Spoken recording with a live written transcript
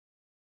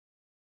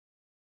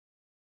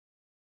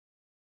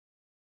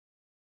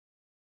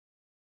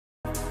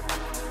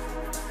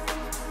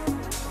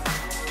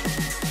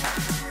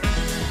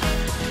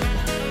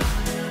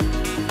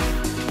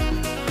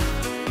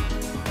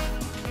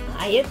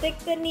Hi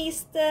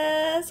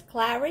addictinistas,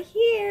 Clara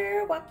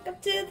here. Welcome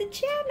to the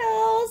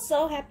channel.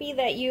 So happy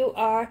that you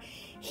are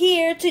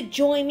here to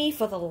join me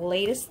for the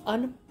latest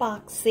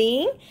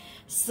unboxing.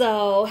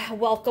 So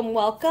welcome,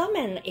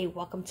 and a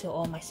welcome to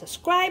all my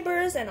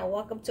subscribers, and a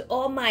welcome to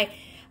all my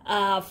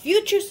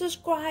future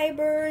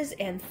subscribers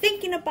and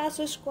thinking about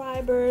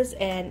subscribers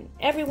and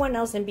everyone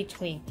else in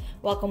between.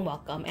 Welcome,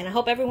 and I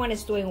hope everyone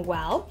is doing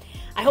well.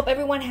 I hope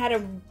everyone had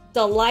a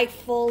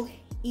delightful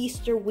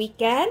Easter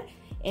weekend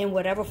in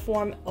whatever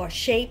form or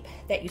shape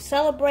that you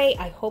celebrate.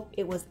 I hope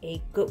it was a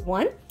good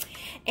one.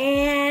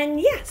 And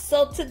yeah,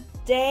 so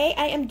today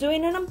I am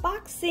doing an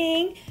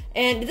unboxing,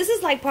 and this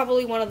is like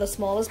probably one of the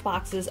smallest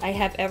boxes I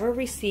have ever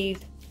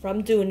received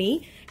from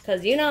Dooney,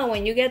 because you know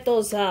when you get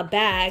those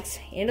bags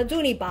in a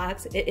Dooney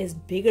box, it is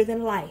bigger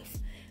than life.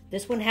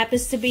 This one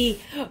happens to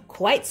be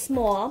quite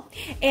small.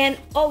 And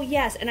oh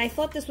yes, and I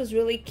thought this was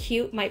really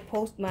cute. My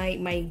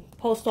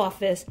post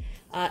office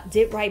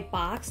did write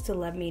box to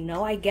let me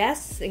know, I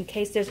guess, in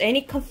case there's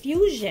any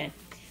confusion.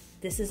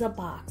 This is a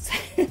box.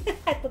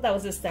 I thought that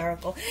was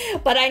hysterical.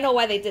 But I know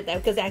why they did that,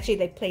 because actually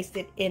they placed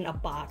it in a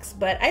box.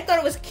 But I thought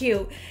it was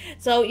cute.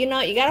 So, you know,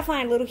 you gotta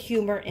find a little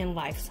humor in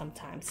life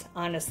sometimes,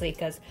 honestly,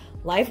 because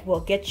life will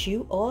get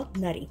you all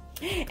nutty.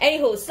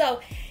 Anywho, so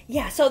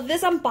yeah, so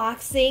this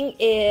unboxing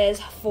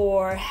is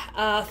for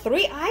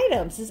 3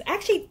 items. There's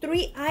actually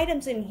 3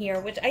 items in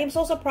here, which I am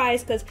so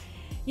surprised, because,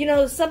 you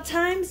know,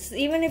 sometimes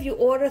even if you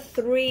order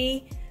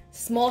 3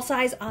 small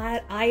size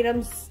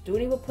items,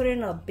 Dooney will put it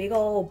in a big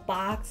old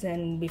box,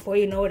 and before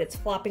you know it, it's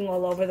flopping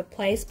all over the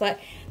place. But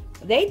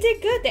they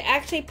did good. They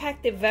actually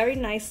packed it very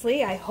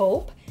nicely, I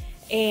hope,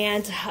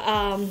 and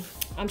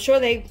I'm sure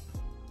they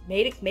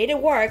made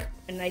it work,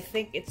 and I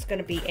think it's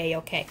gonna be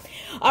a-okay.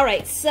 All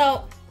right,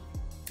 so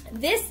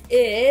this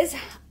is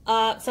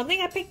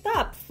something I picked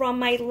up from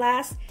my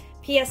last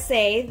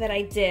PSA that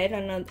I did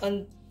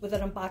with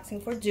an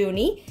unboxing for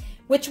Dooney,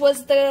 which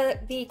was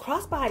the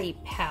crossbody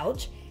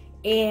pouch.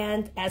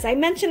 And as I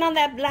mentioned on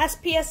that last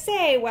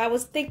PSA, where I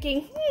was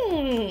thinking,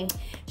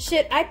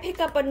 should I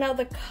pick up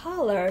another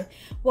color?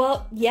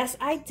 Well, yes,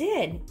 I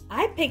did.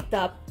 I picked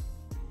up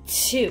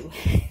 2.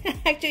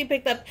 I actually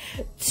picked up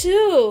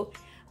 2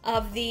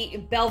 of the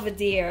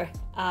Belvedere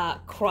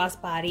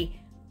crossbody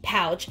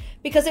pouch,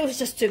 because it was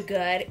just too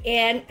good.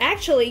 And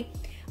actually,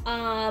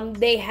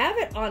 they have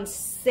it on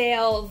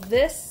sale.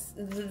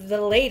 The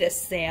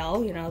latest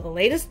sale, you know, the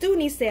latest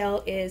Dooney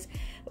sale is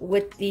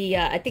with the,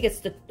 I think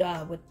it's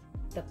with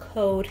the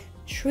code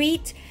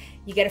TREAT.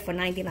 You get it for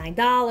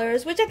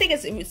 $99, which I think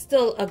is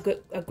still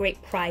a great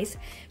price.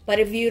 But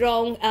if you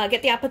don't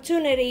get the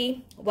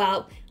opportunity,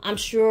 well, I'm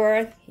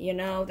sure, you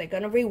know, they're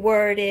gonna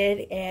reword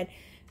it, and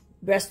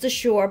rest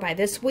assured by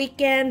this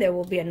weekend there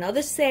will be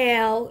another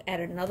sale at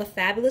another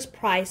fabulous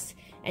price,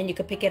 and you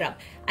can pick it up.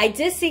 I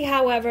did see,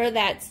 however,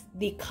 that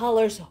the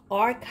colors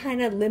are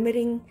kind of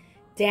limiting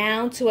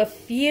down to a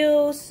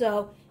few,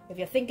 so if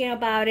you're thinking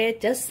about it,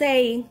 just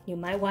saying, you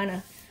might want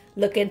to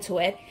look into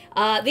it.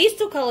 These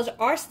 2 colors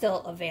are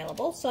still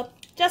available, so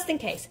just in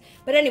case.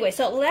 But anyway,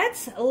 so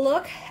let's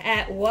look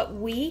at what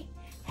we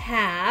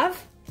have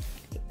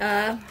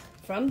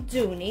from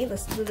Dooney.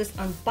 Let's do this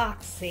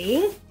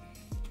unboxing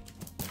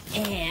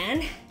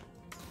and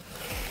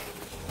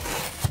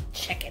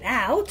check it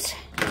out.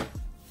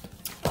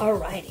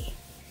 Alrighty,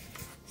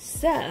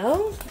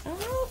 so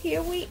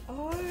here we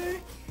are,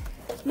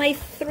 my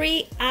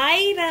 3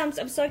 items.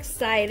 I'm so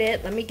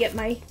excited. Let me get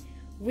my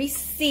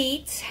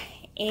receipt.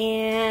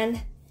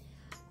 And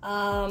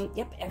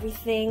yep,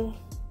 everything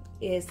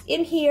is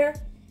in here.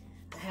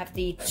 I have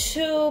the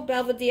 2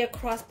 Belvedere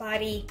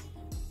crossbody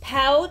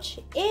pouch,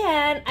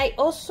 and I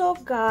also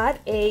got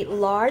a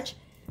large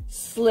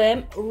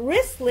slim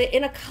wristlet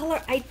in a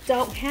color I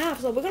don't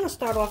have. So we're gonna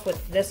start off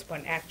with this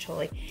one,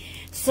 actually.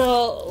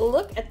 So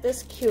look at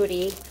this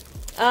cutie.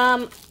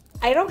 I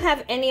don't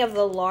have any of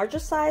the larger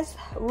size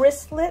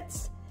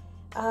wristlets.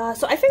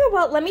 So I figured,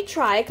 well, let me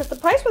try it, because the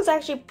price was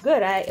actually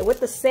good. With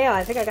the sale,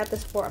 I think I got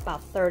this for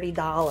about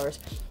 $30.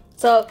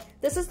 So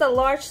this is the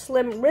large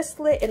slim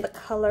wristlet in the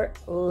color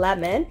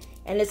lemon,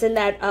 and it's in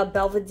that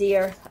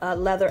Belvedere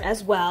leather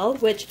as well,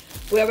 which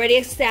we already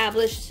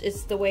established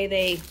is the way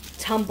they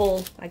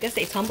tumble. I guess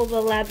they tumble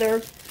the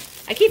leather.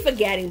 I keep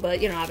forgetting,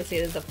 but you know, obviously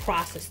there's a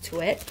process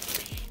to it.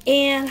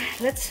 And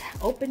let's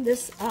open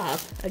this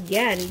up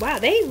again. Wow,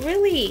 they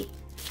really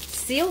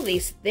seal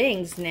these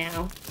things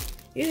now.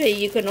 Usually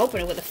you can open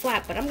it with a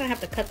flap, but I'm gonna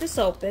have to cut this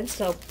open,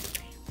 so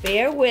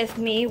bear with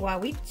me while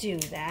we do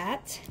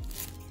that.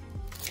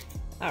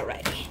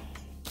 Alrighty,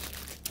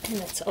 and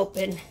let's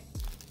open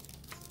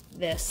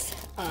this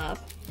up.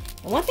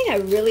 And one thing I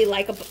really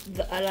like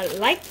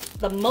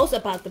the most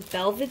about the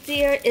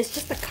Belvedere is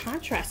just the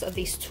contrast of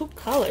these 2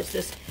 colors.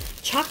 This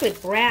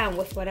chocolate brown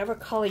with whatever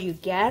color you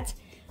get,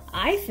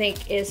 I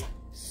think is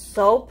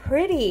so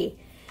pretty.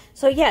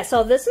 So yeah,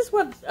 so this is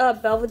what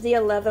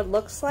Belvedere leather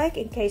looks like,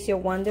 in case you're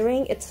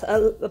wondering. It's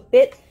a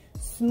bit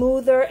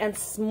smoother and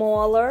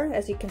smaller,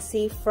 as you can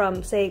see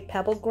from, say,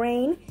 pebble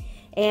grain.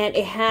 And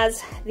it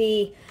has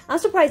the, I'm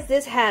surprised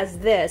this has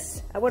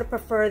this. I would have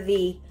preferred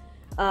the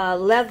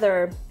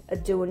leather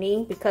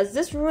Dooney, because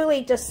this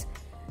really just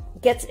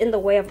gets in the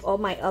way of all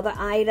my other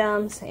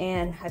items,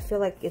 and I feel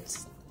like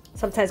it's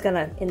sometimes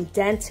gonna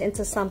indent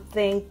into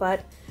something,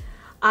 but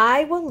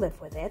I will live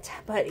with it.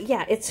 But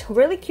yeah, it's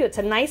really cute. It's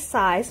a nice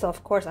size, so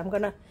of course I'm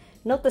gonna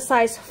note the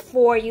size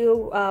for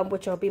you,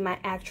 which will be my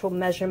actual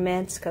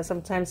measurements, because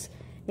sometimes,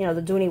 you know,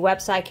 the Dooney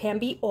website can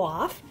be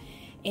off.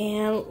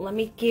 And let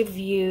me give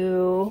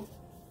you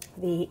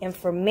the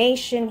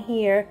information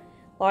here.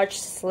 Large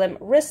slim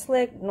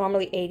wristlet,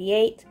 normally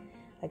 $88.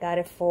 I got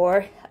it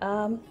for,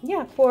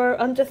 yeah, for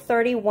under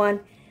 $31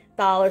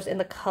 in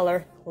the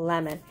color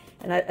lemon.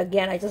 And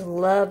again, I just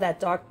love that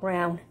dark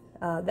brown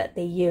that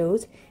they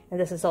use. And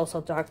this is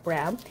also dark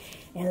brown.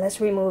 And let's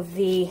remove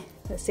the,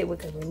 let's see if we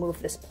can remove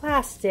this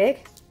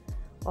plastic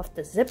off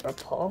the zipper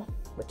pull,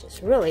 which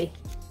is really,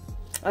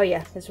 oh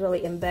yeah, it's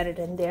really embedded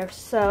in there.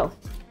 So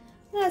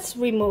let's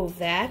remove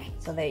that.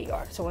 So there you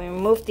are. So we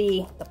remove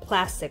the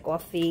plastic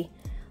off the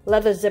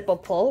leather zipper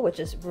pull, which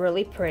is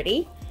really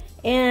pretty.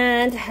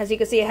 And as you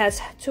can see, it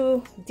has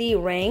 2 D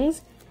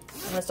rings.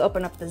 And let's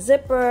open up the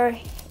zipper,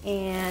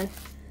 and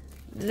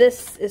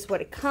this is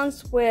what it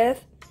comes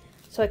with.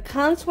 So it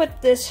comes with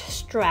this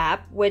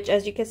strap, which,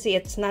 as you can see,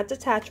 it's not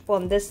detachable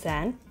on this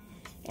end,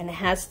 and it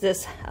has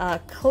this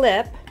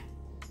clip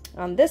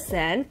on this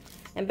end.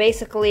 And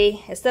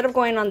basically, instead of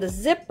going on the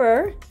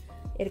zipper,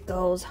 it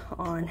goes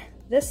on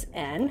this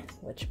end,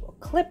 which will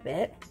clip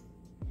it.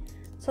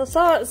 So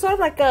sort of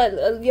like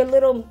your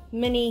little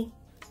mini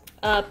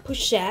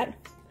pochette.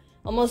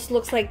 Almost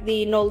looks like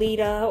the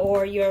Nolita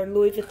or your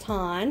Louis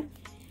Vuitton.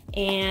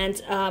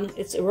 And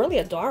it's really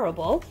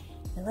adorable.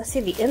 And let's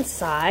see the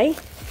inside.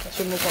 Let's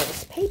remove all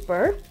this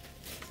paper.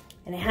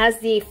 And it has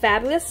the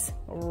fabulous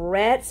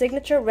red,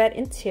 signature red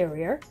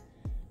interior,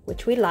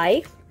 which we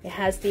like. It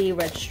has the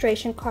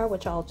registration card,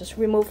 which I'll just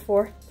remove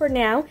for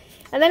now.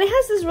 And then it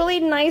has this really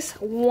nice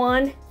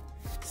one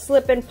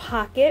slip-in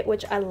pocket,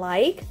 which I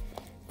like.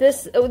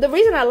 This, the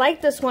reason I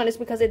like this one is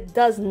because it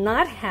does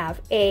not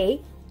have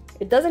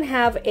it doesn't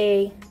have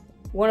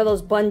one of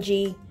those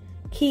bungee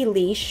key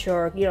leash,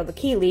 or, you know, the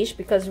key leash,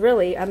 because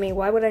really, I mean,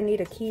 why would I need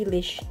a key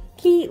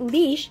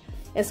leash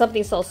and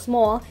something so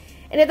small?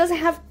 And it doesn't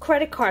have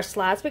credit card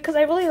slots, because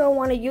I really don't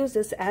want to use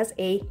this as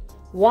a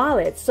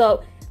wallet.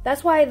 So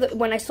that's why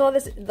when I saw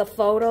the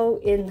photo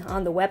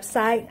on the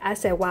website, I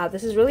said, wow,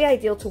 this is really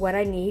ideal to what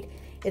I need.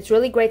 It's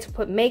really great to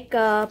put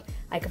makeup.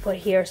 I could put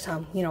here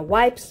some, you know,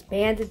 wipes,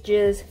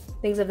 bandages,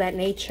 things of that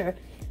nature.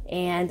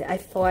 And I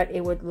thought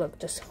it would look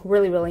just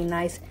really, really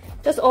nice,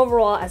 just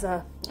overall as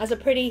a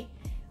pretty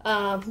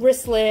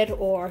wristlet,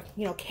 or,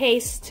 you know,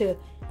 case to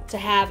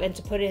have and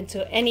to put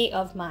into any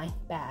of my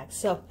bags.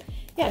 So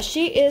yeah,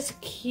 she is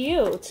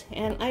cute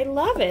and I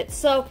love it.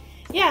 So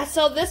yeah,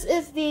 so this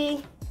is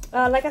the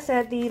like I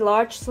said, the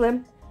large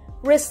slim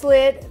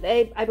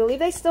wristlet. I believe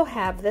they still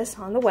have this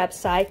on the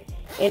website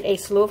in a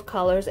slew of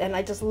colors, and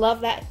I just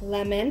love that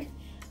lemon.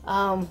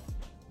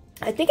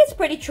 I think it's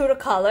pretty true to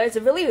color. It's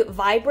a really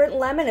vibrant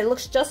lemon. It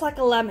looks just like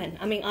a lemon.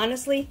 I mean,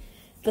 honestly,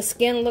 the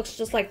skin looks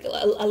just like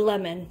a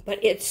lemon, but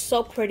it's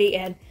so pretty,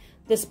 and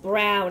this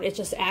brown, it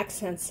just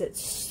accents it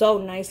so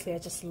nicely. I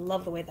just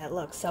love the way that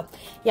looks. So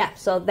yeah,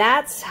 so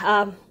that's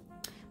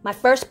my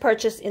first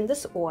purchase in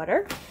this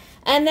order.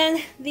 And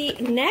then the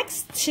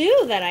next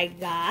 2 that I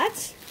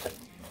got,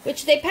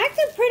 which they packed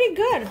it pretty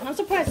good. I'm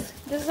surprised.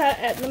 This is how,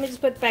 let me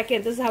just put it back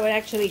in. This is how it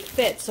actually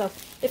fits. So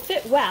it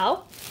fit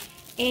well.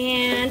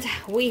 And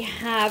we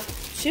have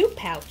 2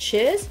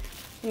 pouches.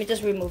 Let me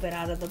just remove it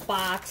out of the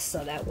box,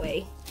 so that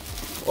way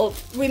we'll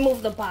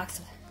remove the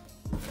box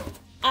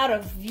out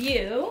of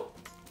view.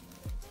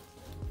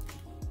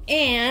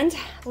 And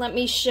let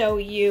me show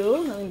you.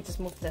 Let me just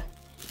move the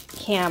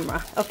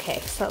camera. Okay,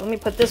 so let me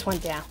put this one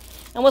down.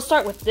 And we'll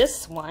start with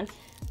this one.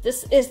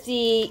 This is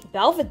the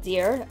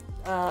Belvedere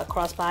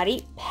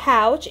crossbody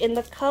pouch in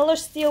the color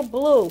steel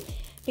blue,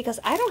 because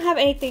I don't have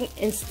anything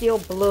in steel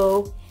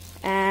blue,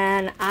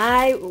 and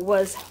I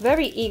was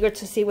very eager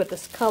to see what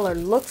this color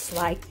looks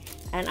like.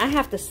 And I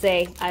have to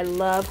say, I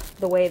love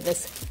the way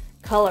this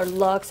color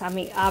looks. I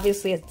mean,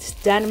 obviously it's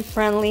denim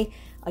friendly.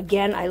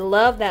 Again, I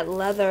love that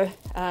leather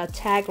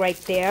tag right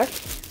there.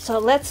 So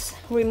let's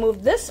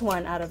remove this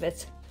one out of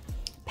its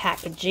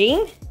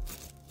packaging,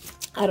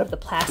 out of the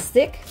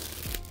plastic,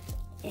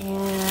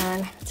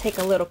 and take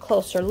a little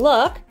closer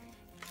look.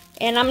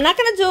 And I'm not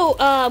gonna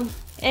do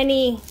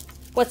any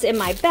what's in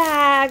my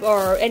bag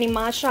or any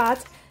mod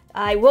shots.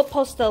 I will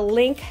post a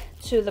link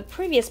to the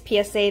previous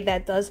PSA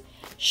that does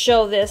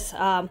show this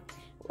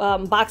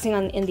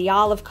boxing in the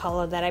olive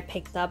color that I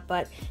picked up,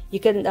 but you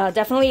can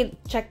definitely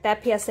check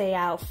that PSA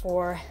out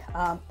for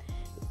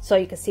so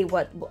you can see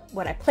what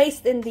I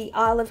placed in the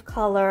olive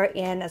color,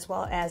 and as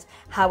well as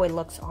how it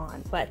looks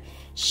on. But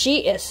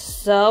she is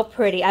so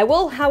pretty. I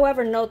will,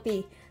 however, note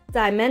the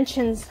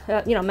dimensions,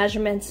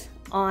 measurements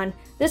on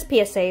this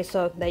PSA,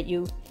 so that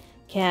you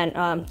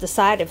can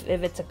decide if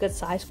it's a good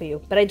size for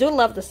you. But I do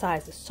love the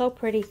size. It's so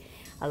pretty.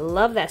 I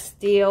love that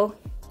steel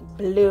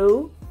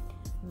blue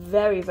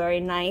very, very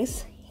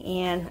nice.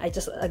 And I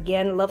just,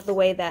 again, love the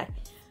way that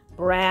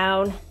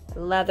brown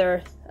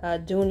leather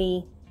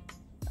Dooney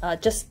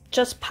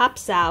just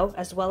pops out,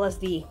 as well as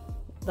the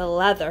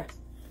leather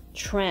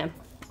trim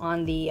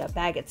on the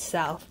bag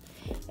itself.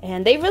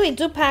 And they really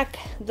do pack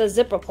the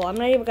zipper pull. I'm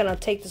not even gonna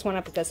take this one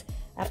up because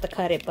I have to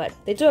cut it, but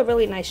they do a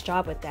really nice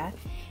job with that.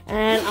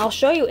 And I'll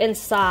show you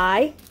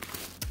inside.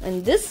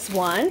 And this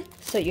one,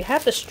 so you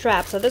have the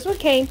strap. So this one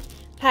came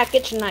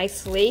packaged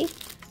nicely.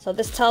 So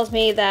this tells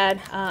me that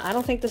I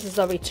don't think this is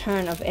a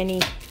return of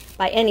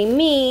by any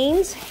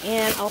means.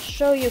 And I'll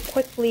show you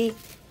quickly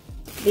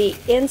the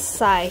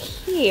inside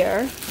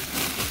here.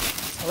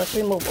 So let's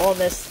remove all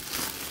this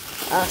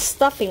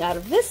stuffing out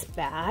of this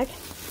bag.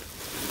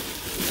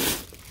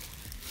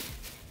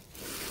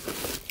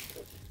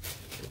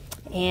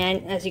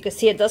 And as you can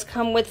see, it does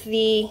come with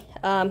the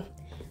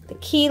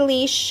key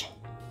leash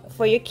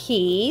for your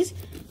keys,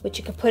 which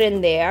you can put in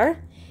there.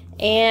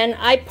 And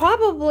I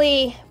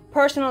probably,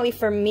 personally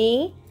for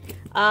me,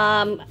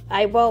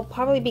 I will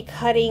probably be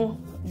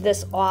cutting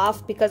this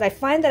off because I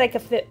find that I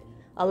can fit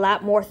a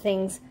lot more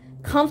things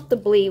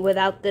comfortably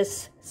without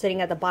this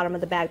sitting at the bottom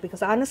of the bag,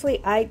 because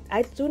honestly I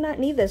do not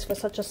need this for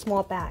such a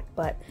small bag.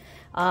 But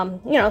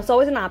you know, it's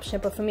always an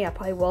option, but for me I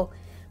probably will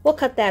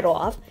cut that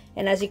off.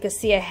 And as you can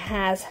see, it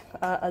has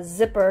a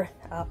zipper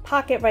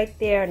pocket right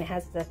there, and it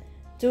has the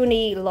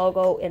Dooney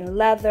logo in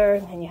leather,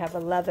 and you have a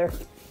leather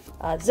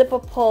zipper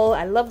pull.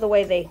 I love the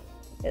way they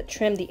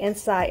trim the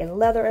inside in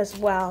leather as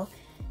well.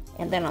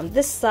 And then on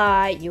this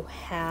side you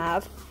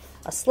have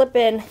a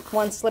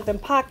one slip-in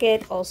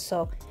pocket,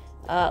 also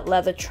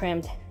leather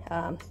trimmed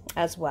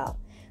as well.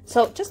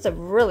 So just a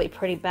really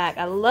pretty bag.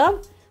 I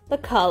love the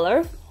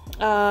color.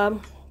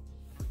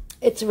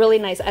 It's really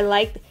nice. I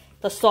like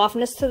the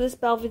softness to this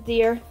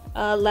Belvedere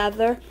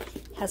leather.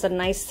 Has a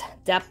nice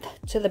depth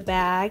to the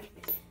bag,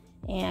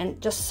 and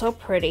just so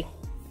pretty.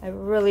 I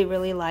really,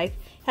 really like.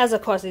 Has,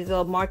 of course, these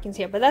little markings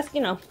here, but that's,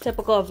 you know,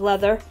 typical of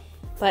leather.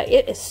 But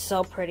it is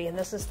so pretty, and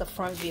this is the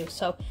front view.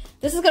 So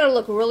this is gonna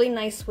look really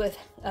nice with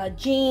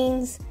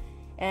jeans,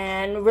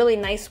 and really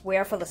nice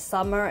wear for the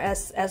summer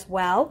as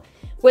well.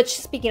 Which,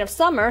 speaking of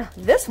summer,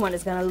 this one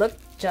is gonna look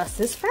just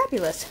as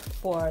fabulous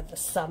for the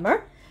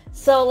summer.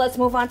 So let's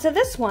move on to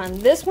this one.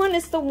 This one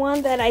is the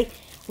one that I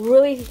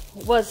really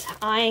was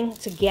eyeing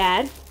to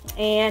get.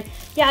 And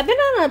yeah, I've been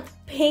on a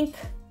pink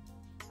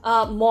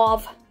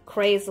mauve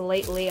craze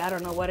lately. I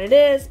don't know what it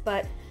is,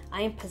 but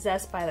I am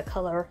possessed by the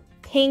color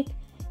pink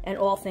and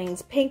all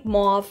things pink,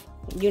 mauve,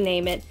 you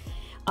name it.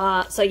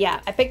 So yeah,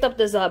 I picked up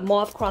this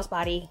mauve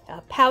crossbody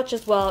pouch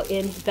as well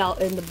in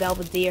the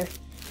Belvedere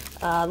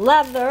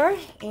leather.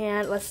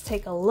 And let's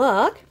take a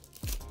look.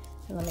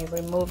 And let me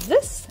remove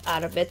this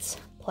out of its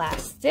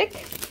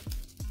plastic.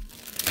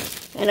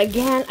 And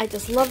again, I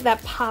just love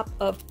that pop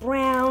of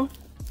brown.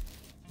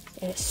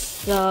 It's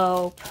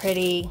so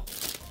pretty.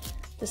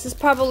 This is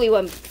probably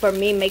what for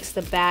me makes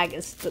the bag,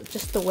 is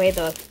just the way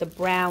the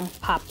brown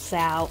pops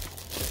out.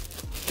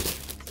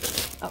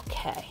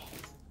 Okay,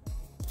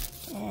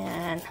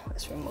 and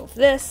let's remove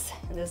this.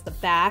 And this is the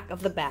back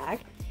of the bag,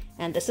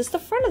 and this is the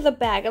front of the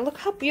bag. And look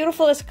how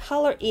beautiful this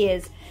color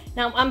is.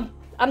 Now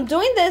I'm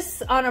doing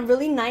this on a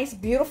really nice,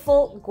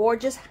 beautiful,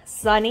 gorgeous,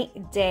 sunny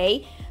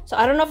day. So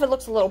I don't know if it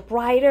looks a little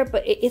brighter,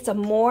 but it's a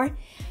more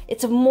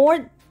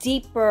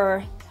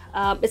deeper.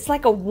 It's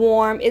like a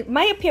warm. It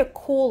might appear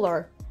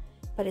cooler,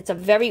 but it's a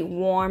very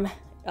warm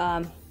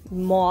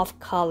mauve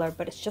color.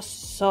 But it's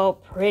just so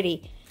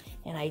pretty,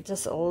 and I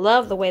just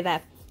love the way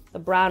that the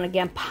brown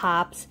again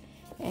pops.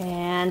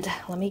 And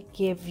let me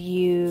give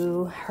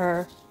you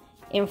her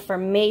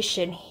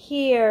information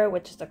here,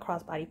 which is the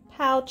crossbody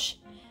pouch.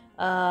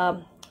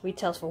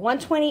 Retails for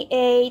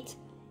 $128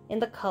 in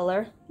the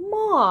color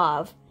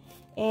mauve.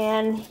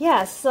 And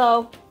yeah,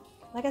 so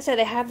like I said,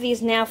 they have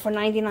these now for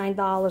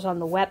 $99 on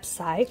the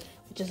website,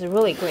 which is a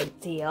really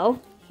great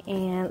deal.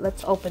 And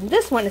let's open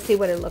this one and see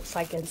what it looks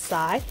like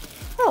inside.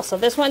 Oh, so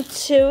this one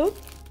too,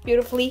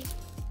 beautifully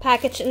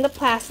packaged in the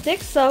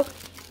plastic. So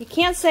you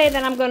can't say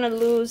that I'm gonna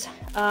lose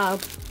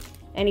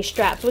any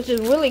straps, which is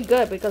really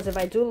good, because if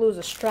I do lose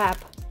a strap,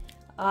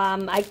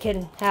 I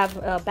can have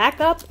a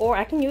backup, or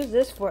I can use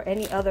this for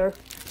any other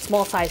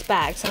small size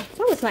bag. So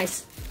that was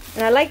nice.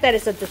 And I like that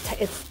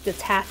it's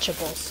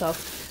detachable, so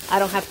I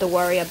don't have to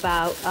worry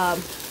about,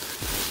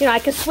 you know, I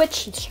can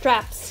switch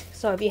straps.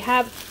 So if you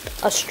have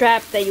a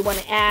strap that you want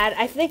to add,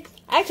 I think,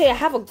 actually I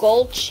have a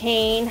gold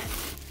chain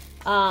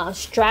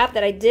strap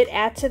that I did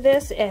add to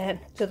this and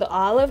to the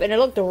olive, and it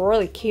looked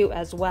really cute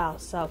as well.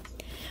 So,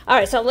 all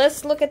right, so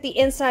let's look at the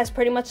inside. It's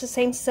pretty much the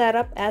same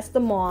setup as the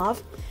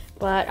mauve,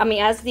 but I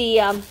mean, as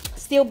the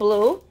steel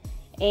blue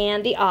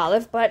and the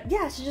olive. But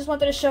yeah, so just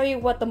wanted to show you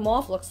what the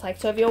mauve looks like.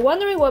 So if you're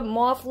wondering what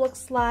mauve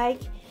looks like,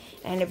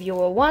 and if you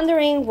were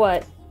wondering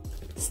what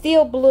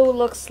steel blue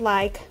looks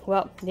like,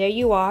 well, there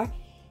you are.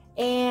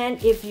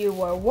 And if you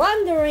were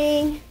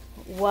wondering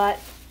what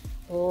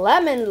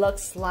lemon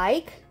looks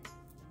like,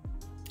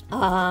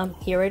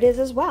 here it is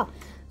as well.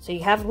 So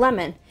you have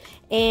lemon,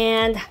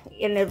 and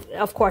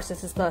of course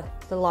this is the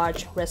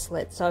large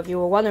wristlet. So if you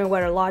were wondering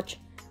what a large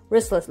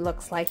wristlet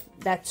looks like,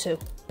 that too.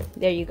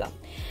 There you go.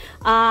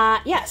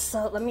 Yes,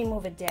 so let me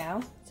move it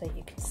down so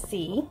you can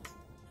see.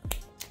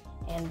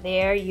 And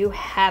there you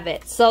have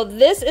it. So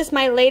this is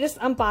my latest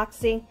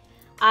unboxing.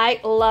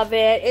 I love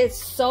it.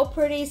 It's so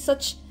pretty,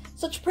 such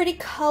pretty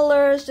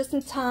colors, just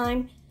in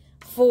time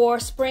for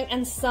spring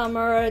and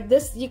summer.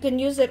 This, you can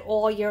use it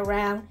all year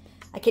round.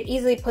 I could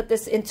easily put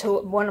this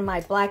into one of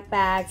my black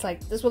bags.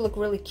 Like, this would look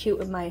really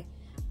cute in my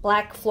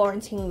black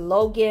Florentine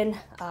Logan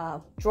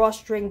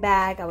drawstring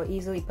bag. I would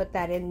easily put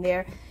that in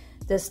there.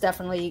 This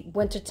definitely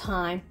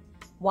wintertime.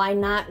 Why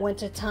not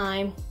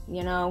wintertime?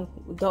 You know,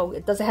 though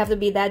it doesn't have to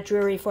be that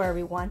dreary for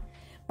everyone.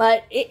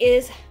 But it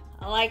is,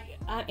 like,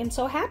 I'm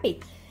so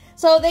happy.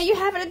 So there you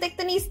have it,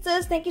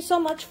 addictinistas. Thank you so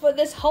much for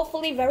this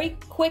hopefully very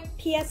quick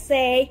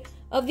PSA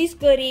of these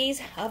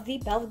goodies, of the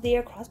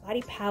Belvedere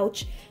crossbody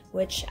pouch,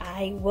 which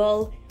I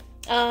will,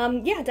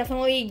 yeah,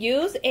 definitely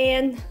use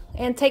and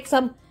take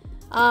some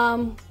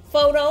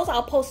photos.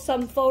 I'll post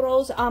some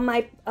photos on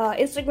my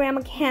Instagram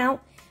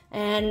account,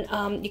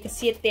 and you can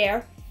see it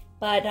there.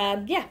 But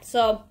yeah,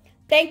 so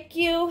thank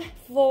you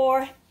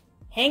for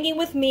hanging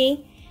with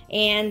me.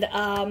 And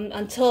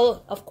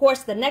until, of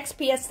course, the next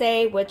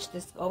PSA, which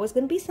there's always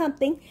going to be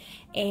something.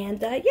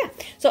 And yeah,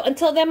 so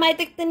until then, my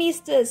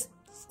addictinistas,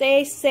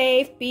 stay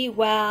safe, be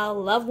well,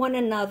 love one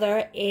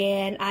another,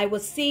 and I will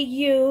see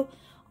you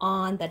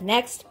on the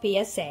next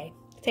PSA.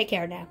 Take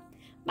care now.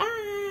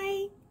 Bye.